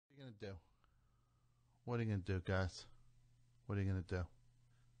do? What are you going to do, guys? What are you going to do?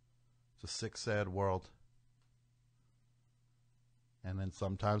 It's a sick, sad world. And then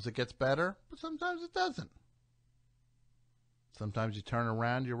sometimes it gets better, but sometimes it doesn't. Sometimes you turn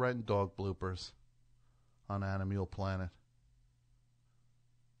around, you're writing dog bloopers on Animal Planet.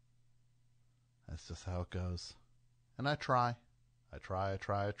 That's just how it goes. And I try. I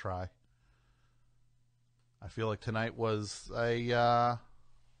feel like tonight was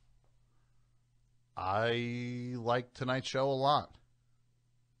I liked tonight's show a lot.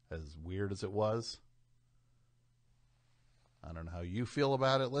 As weird as it was. I don't know how you feel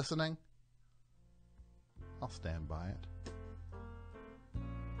about it listening. I'll stand by it.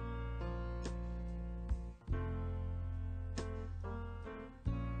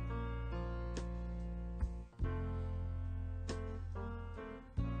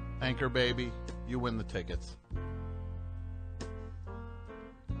 Anchor baby, you win the tickets.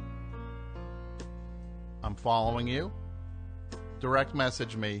 I'm following you. Direct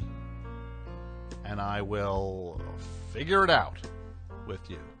message me, and I will figure it out with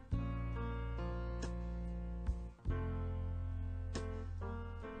you.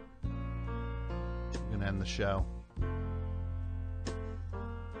 We're going to end the show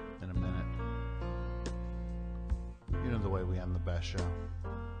in a minute. You know the way we end the best show.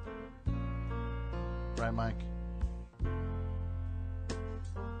 Right, Mike?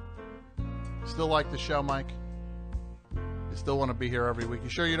 Still like the show, Mike? You still want to be here every week? You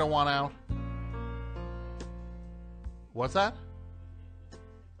sure you don't want out? What's that?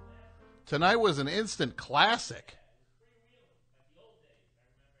 Tonight was an instant classic.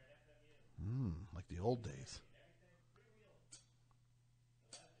 Like the old days.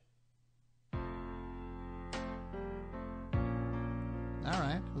 All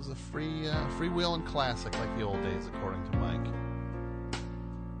right, it was a freewheeling classic like the old days, according to Mike.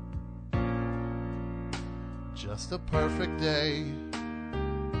 Just a perfect day.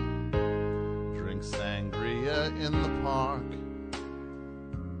 Drink sangria in the park.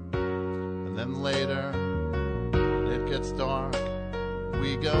 And then later, when it gets dark,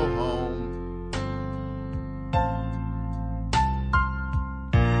 we go home.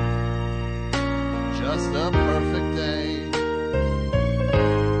 Just a perfect day.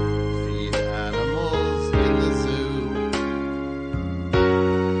 Feed animals in the zoo.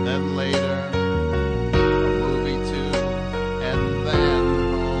 Then later,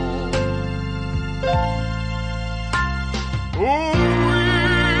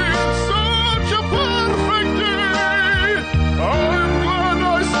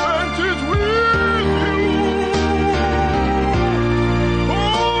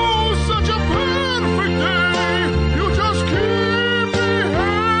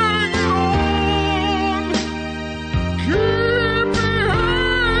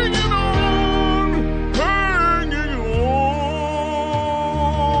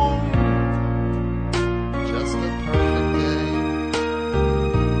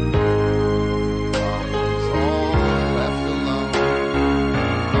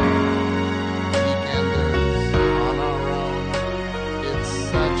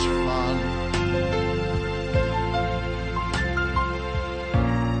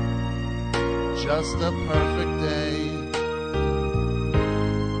 just a perfect day.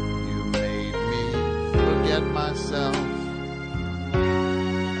 You made me forget myself. I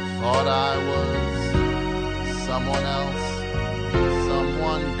thought I was someone else,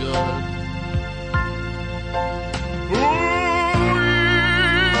 someone good. Oh,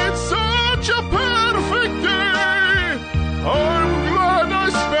 it's such a perfect day. I'm glad I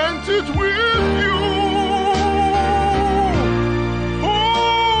spent it with you.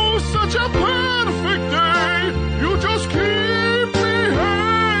 Oh, such a perfect day. You just keep me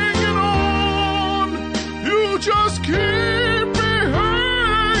hanging on. You just keep me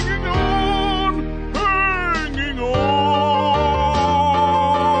hanging on, hanging on.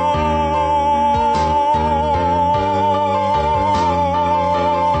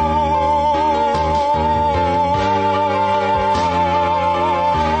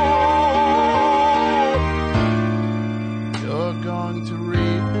 You're going to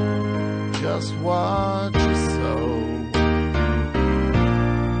reap just what you sow.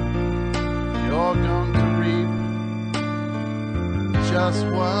 You're going to reap just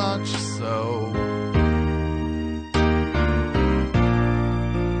what you sow.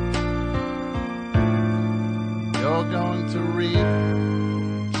 You're going to reap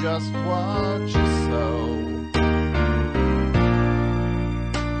just what you sow.